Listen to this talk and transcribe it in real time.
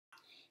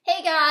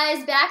Hey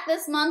guys, back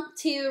this month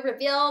to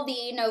reveal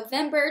the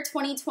November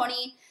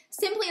 2020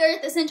 Simply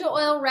Earth Essential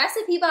Oil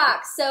Recipe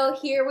Box. So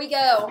here we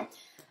go.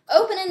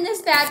 Opening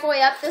this bad boy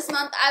up this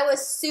month, I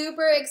was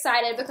super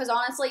excited because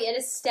honestly it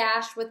is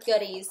stashed with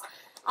goodies.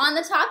 On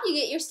the top you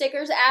get your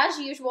stickers as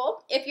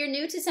usual. If you're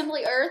new to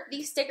Simply Earth,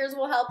 these stickers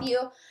will help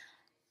you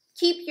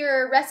keep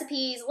your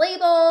recipes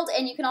labeled,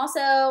 and you can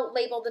also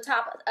label the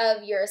top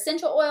of your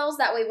essential oils.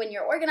 That way when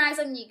you're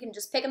organizing, you can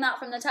just pick them out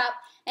from the top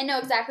and know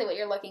exactly what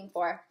you're looking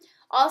for.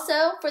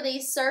 Also, for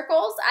these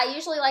circles, I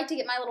usually like to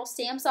get my little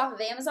stamps off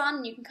of Amazon,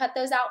 and you can cut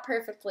those out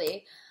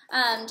perfectly.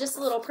 Just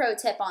a little pro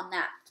tip on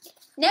that.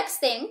 Next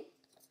thing,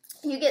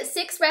 you get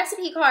 6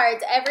 recipe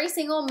cards every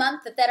single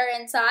month that are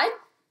inside.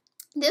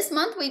 This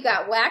month we've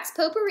got wax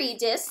potpourri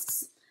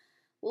discs,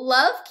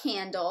 love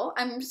candle.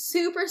 I'm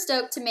super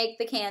stoked to make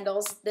the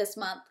candles this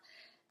month.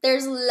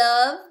 There's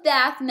love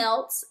bath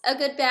melts. A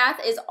good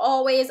bath is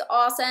always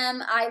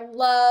awesome. I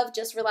love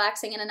just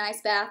relaxing in a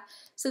nice bath.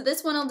 So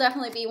this one will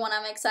definitely be one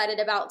I'm excited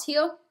about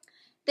too.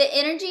 The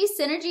Energy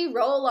Synergy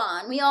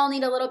Roll-On. We all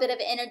need a little bit of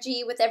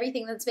energy with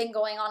everything that's been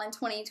going on in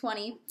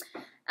 2020.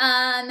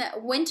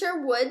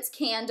 Winter Woods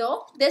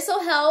Candle. This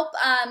will help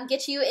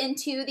get you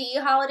into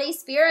the holiday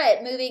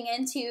spirit moving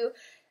into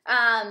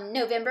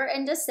November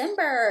and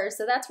December.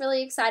 So that's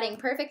really exciting.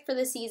 Perfect for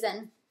the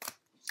season.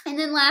 And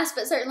then last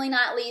but certainly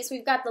not least,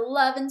 we've got the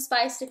Love and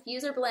Spice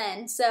Diffuser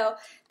Blend. So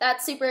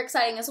that's super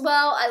exciting as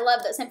well. I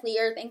love that Simply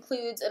Earth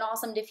includes an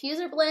awesome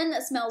diffuser blend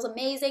that smells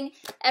amazing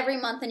every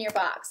month in your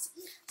box.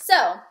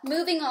 So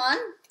moving on,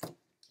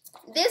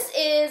 this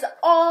is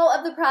all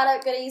of the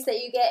product goodies that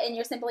you get in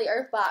your Simply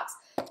Earth box.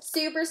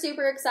 Super,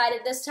 super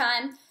excited this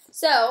time.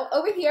 So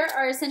over here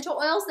are essential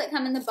oils that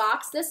come in the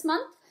box this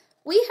month.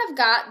 We have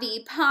got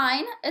the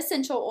Pine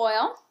Essential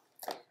Oil.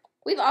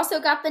 We've also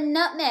got the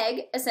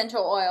Nutmeg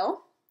Essential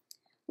Oil,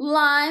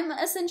 Lime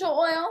Essential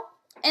Oil,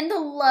 and the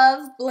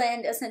Love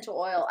Blend Essential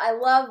Oil. I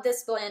love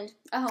this blend.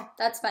 Oh,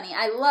 that's funny.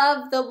 I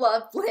love the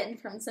Love Blend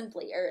from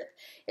Simply Earth.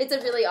 It's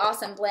a really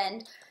awesome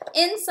blend.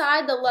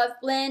 Inside the Love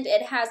Blend,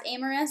 it has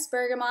Amarice,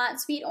 Bergamot,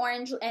 Sweet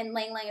Orange, and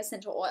Lang Lang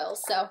Essential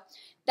Oils. So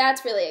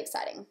that's really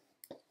exciting.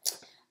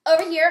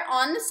 Over here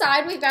on the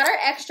side, we've got our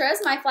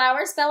extras. My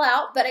flowers fell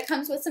out, but it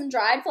comes with some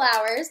dried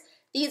flowers.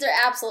 These are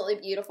absolutely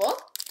beautiful.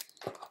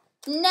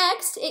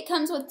 Next, it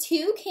comes with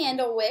 2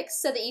 candle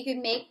wicks so that you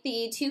can make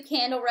the 2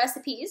 candle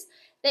recipes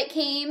that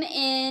came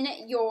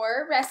in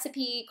your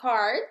recipe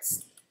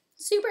cards.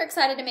 Super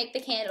excited to make the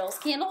candles.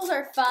 Candles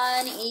are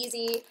fun,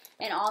 easy,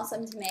 and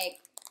awesome to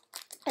make.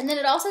 And then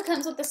it also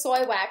comes with the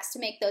soy wax to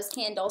make those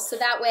candles, so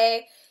that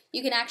way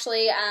you can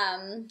actually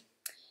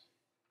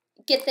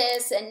get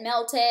this and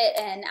melt it,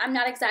 and I'm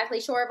not exactly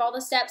sure of all the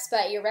steps,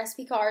 but your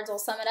recipe cards will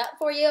sum it up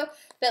for you.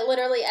 But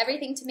literally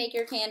everything to make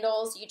your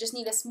candles, you just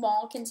need a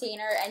small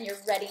container and you're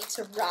ready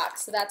to rock,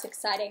 so that's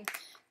exciting.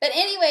 But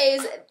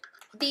anyways,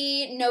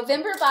 the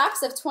November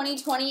box of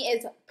 2020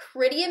 is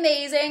pretty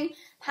amazing.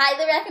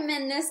 Highly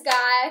recommend this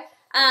guy.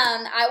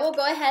 I will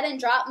go ahead and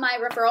drop my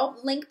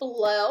referral link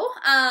below.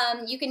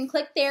 You can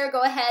click there,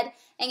 go ahead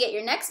and get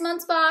your next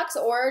month's box,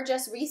 or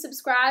just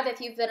resubscribe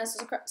if you've been a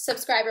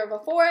subscriber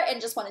before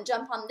and just want to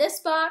jump on this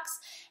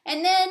box.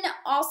 And then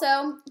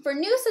also for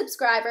new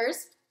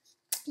subscribers,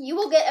 you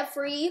will get a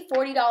free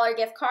 $40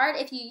 gift card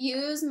if you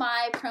use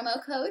my promo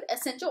code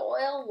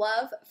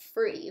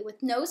EssentialOilLoveFree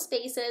with no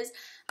spaces.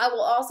 I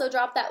will also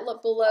drop that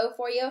link below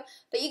for you.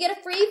 But you get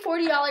a free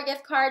 $40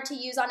 gift card to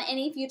use on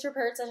any future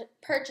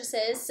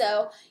purchases,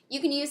 so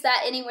you can use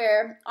that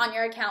anywhere on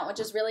your account, which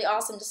is really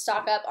awesome to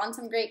stock up on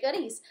some great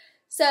goodies.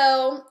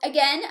 So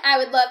again, I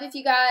would love if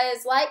you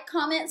guys like,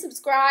 comment,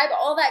 subscribe,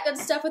 all that good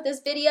stuff with this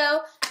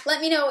video.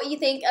 Let me know what you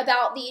think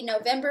about the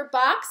November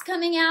box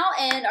coming out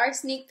and our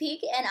sneak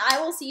peek, and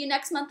I will see you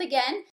next month again.